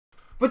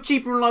For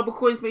cheap and reliable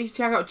coins, make sure to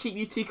check out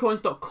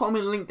cheaputcoins.com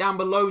in the link down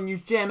below and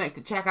use JMX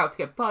at checkout to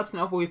get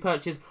 5% off all your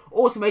purchases.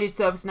 Automated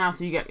service now,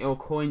 so you get your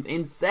coins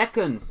in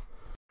seconds.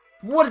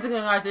 What is it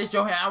going on, guys? It's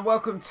Joe here and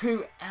welcome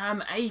to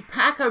a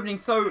pack opening.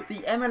 So the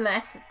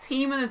MLS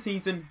team of the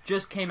season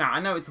just came out.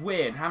 I know it's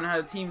weird, haven't had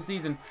a team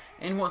season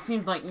in what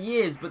seems like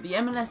years, but the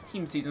MLS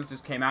team seasons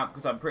just came out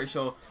because I'm pretty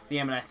sure the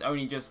MLS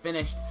only just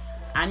finished.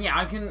 And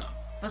yeah,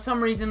 for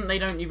some reason they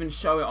don't even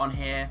show it on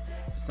here.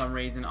 For some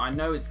reason, I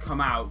know it's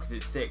come out because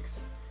it's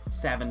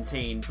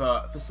 6/17,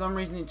 but for some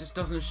reason it just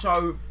doesn't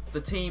show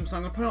the team, so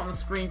I'm going to put it on the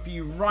screen for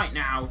you right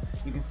now.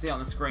 You can see it on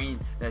the screen.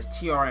 There's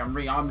Thierry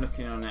Henry. I'm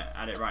looking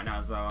at it right now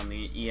as well on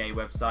the EA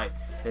website.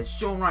 There's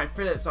Sean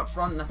Wright-Phillips up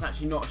front. That's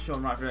actually not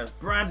Sean Wright-Phillips,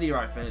 Bradley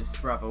Wright-Phillips'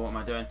 brother. What am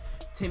I doing?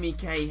 Timmy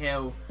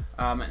Cahill,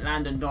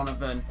 Landon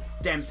Donovan.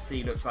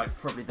 Dempsey looks like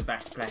probably the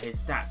best player.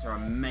 His stats are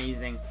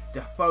amazing.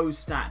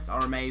 Defoe's stats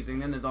are amazing.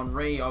 Then there's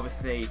Henry.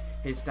 Obviously,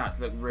 his stats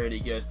look really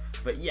good.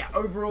 But yeah,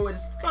 overall,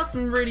 it's got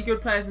some really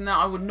good players in there.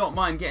 I would not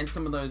mind getting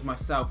some of those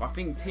myself. I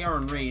think Thierry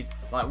Henry's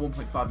like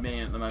 1.5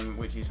 million at the moment,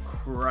 which is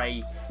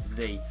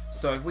crazy.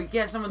 So if we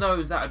get some of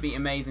those, that would be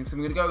amazing. So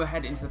I'm going to go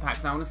ahead into the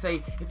packs now. I want to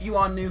say, if you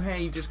are new here,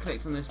 you just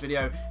clicked on this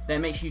video,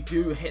 then make sure you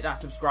do hit that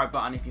subscribe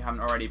button if you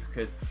haven't already,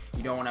 because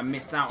you don't want to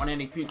miss out on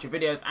any future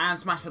videos. And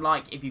smash a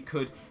like if you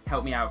could.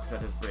 Help me out, because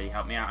that does really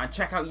help me out. And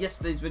check out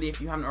yesterday's video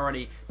if you haven't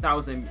already. That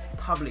was a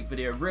public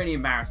video, really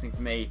embarrassing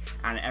for me,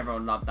 and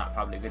everyone loved that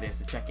public video,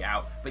 so check it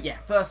out. But yeah,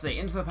 firstly,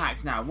 into the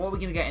packs now. What are we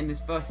going to get in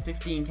this first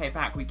 15k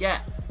pack? We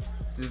get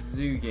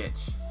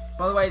Zugic.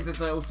 By the way, there's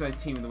also a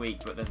team of the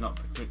week, but there's not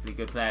particularly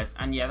good players.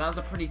 And yeah, that was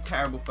a pretty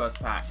terrible first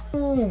pack.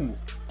 Ooh!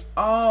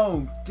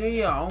 Oh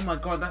dear, oh my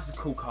god, that's a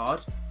cool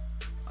card.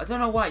 I don't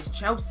know why it's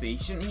Chelsea,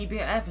 shouldn't he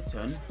be at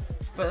Everton?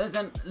 But there's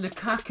a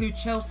Lukaku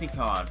Chelsea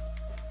card.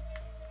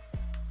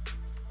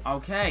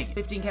 Okay,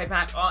 15k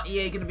pack. Are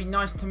EA going to be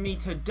nice to me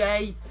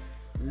today?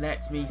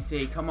 Let me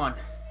see. Come on.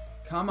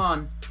 Come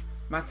on.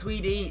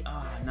 Matuidi.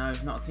 Oh, no,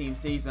 not a team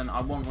season.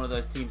 I want one of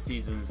those team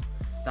seasons.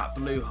 That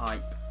blue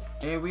hype.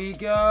 Here we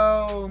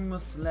go.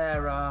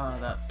 Muslera.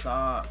 That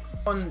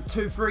sucks. 1,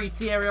 2, 3.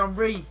 Thierry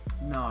Henry.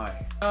 No.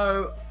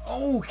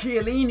 Oh,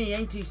 Chiellini.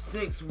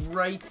 86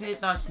 rated.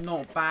 That's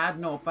not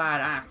bad. Not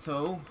bad at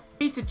all.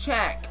 Need to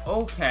check.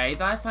 Okay,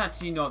 that's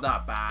actually not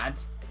that bad.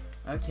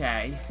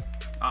 Okay.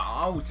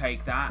 I'll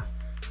take that.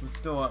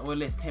 We'll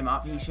list him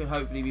up. He should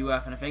hopefully be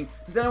worth anything.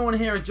 Does anyone want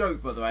to hear a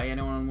joke, by the way?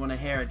 Anyone want to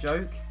hear a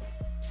joke?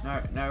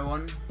 No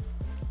one?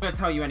 I'm going to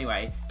tell you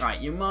anyway.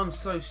 Right, your mum's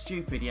so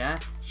stupid, yeah?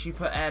 She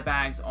put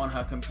airbags on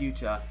her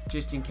computer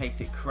just in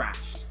case it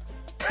crashed.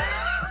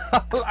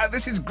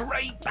 This is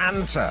great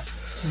banter.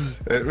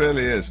 It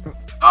really is.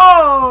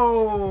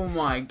 Oh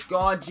my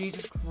god,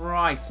 Jesus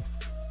Christ.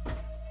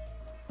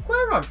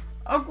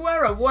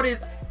 Aguero, what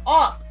is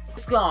up?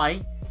 This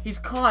guy, his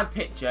card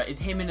picture is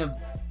him in a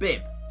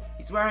bib.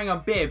 He's wearing a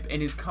bib in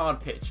his card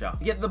picture.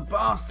 You get the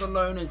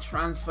Barcelona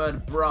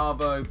transferred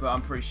Bravo, but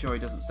I'm pretty sure he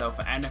doesn't sell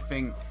for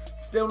anything.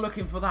 Still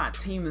looking for that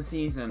team of the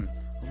season.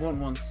 I want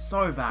one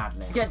so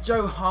badly. You get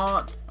Joe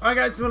Hart. Alright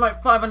guys, so we're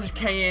like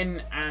 500k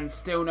in and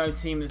still no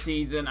team of the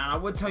season. And I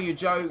would tell you a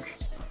joke,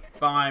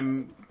 but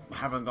I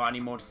haven't got any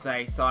more to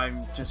say, so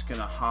I'm just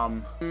gonna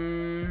hum.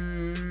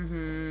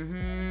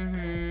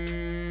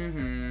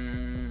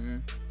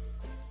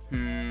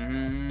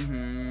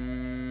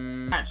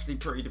 Actually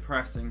pretty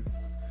depressing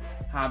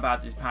how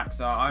bad these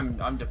packs are.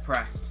 I'm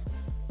depressed.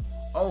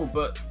 Oh,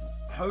 but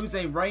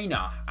Jose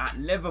Reyna at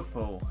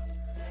Liverpool.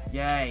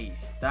 Yay,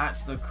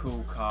 that's a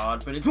cool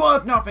card, but it's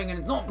worth nothing and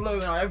it's not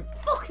blue and I don't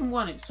fucking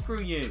want it.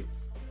 Screw you.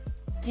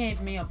 Give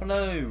me a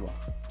blue.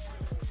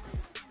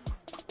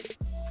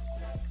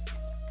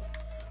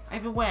 I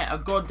even wear a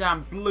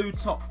goddamn blue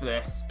top for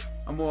this.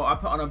 And what I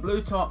put on a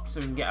blue top so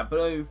we can get a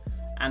blue,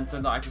 and so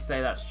that I can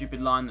say that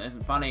stupid line that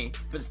isn't funny,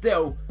 but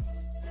still,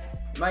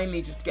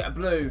 mainly just to get a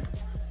blue.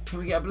 Can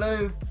we get a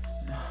blue?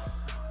 No,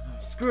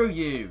 screw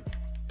you.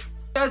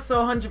 Guys,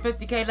 so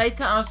 150k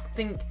later, I just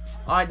think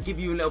I'd give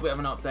you a little bit of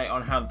an update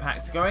on how the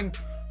packs are going.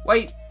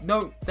 Wait,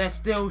 no, they're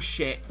still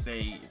shit.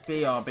 See,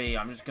 BRB,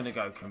 I'm just gonna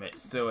go commit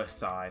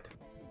suicide.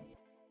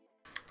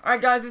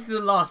 Alright guys, this is the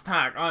last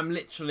pack. I'm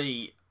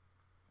literally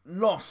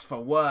lost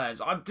for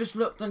words. I've just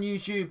looked on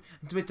YouTube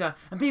and Twitter,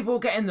 and people are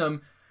getting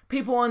them.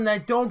 People and their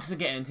dogs are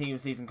getting team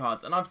season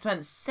cards, and I've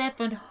spent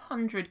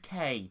 700k,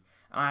 and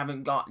I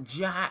haven't got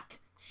jack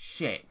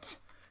shit.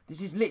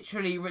 This is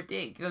literally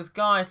ridiculous.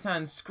 Guys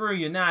saying screw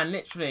you now, and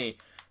literally,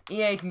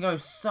 EA can go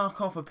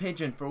suck off a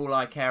pigeon for all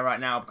I care right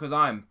now, because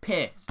I'm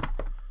pissed.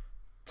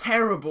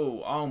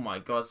 Terrible. Oh my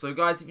god. So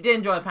guys, if you did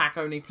enjoy the pack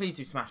only, please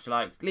do smash the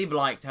like. Leave a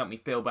like to help me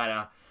feel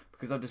better,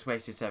 because I've just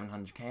wasted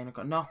 700k and I've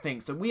got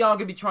nothing. So we are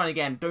going to be trying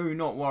again. Do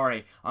not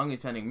worry. I'm going to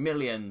be spending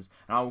millions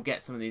and I will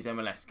get some of these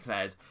MLS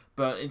players.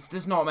 But it's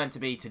just not meant to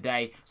be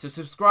today. So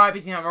subscribe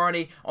if you haven't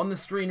already. On the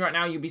screen right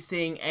now, you'll be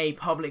seeing a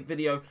public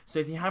video. So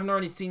if you haven't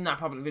already seen that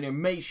public video,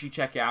 make sure you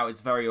check it out.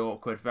 It's very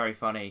awkward, very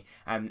funny,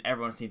 and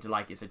everyone seemed to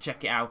like it. So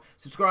check it out.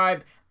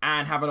 Subscribe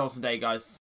and have an awesome day, guys.